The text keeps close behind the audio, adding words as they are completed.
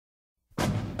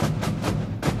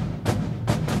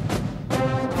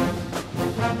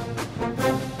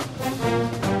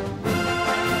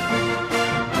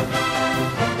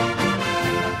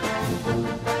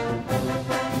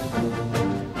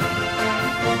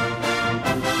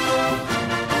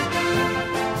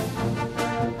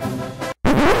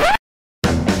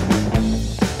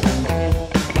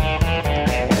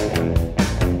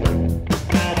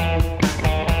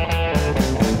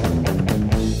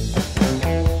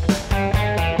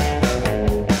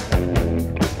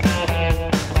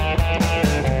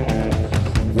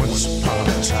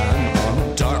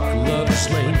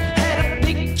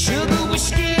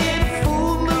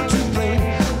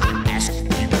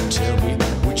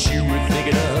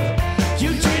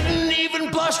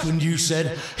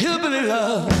said, hillbilly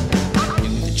love. I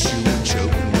knew that you were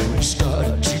joking when we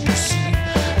started to proceed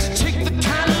to take the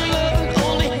kind of love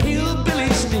only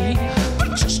hillbillies need.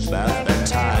 But just about that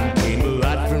time came a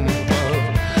light from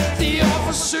above. The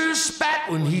officer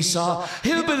spat when he saw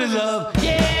hillbilly love.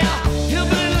 Yeah,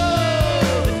 hillbilly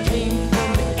love. It came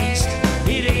from the east.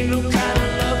 It ain't no kind of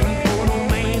loving for no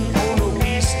man or no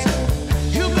beast.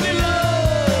 Hillbilly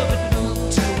love, it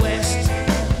moved to the west.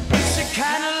 It's the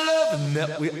kind of loving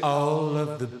that we all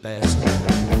love the best.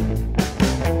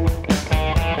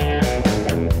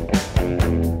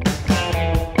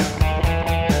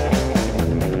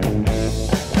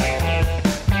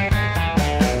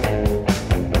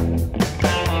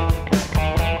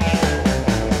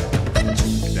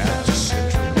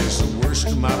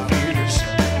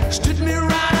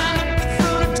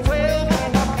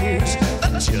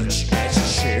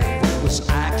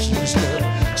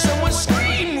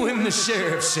 The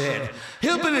sheriff said,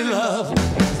 hillbilly love.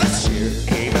 The sheriff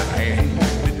gave a hand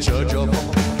the judge off on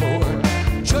the floor.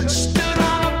 Judge stood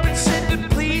on up and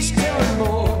said, please tell him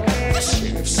more. The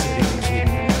sheriff said, ain't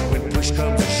kidding, when push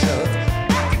comes to shove,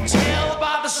 I can tell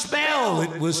by the smell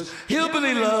it was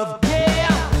hillbilly love.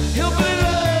 Yeah, hillbilly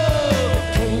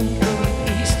love came from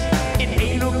the east. It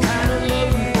ain't no kind of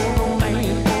loving for no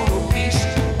man or no beast.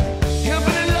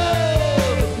 Hillbilly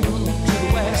love, it moved to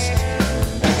the west.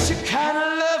 It's your kind of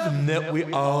that we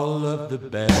all love the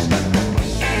best.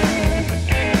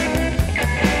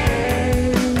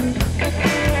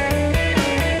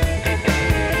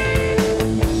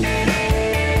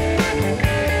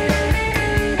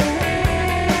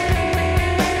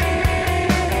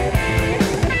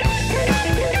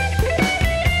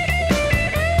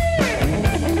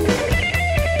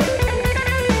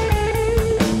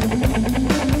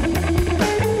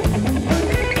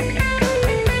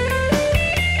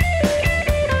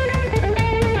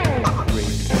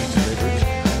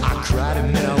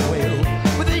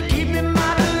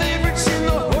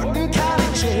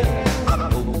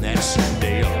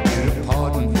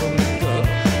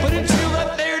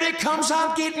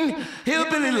 I'm getting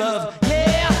hillbilly love.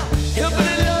 Yeah,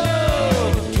 hillbilly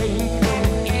love. It came from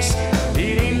the east.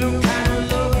 It ain't no kind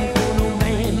of loving for no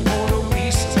man or no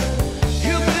beast.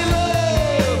 Hillbilly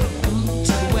love moved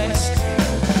to the west.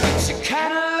 It's the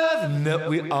kind of loving that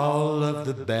we all love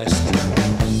the best.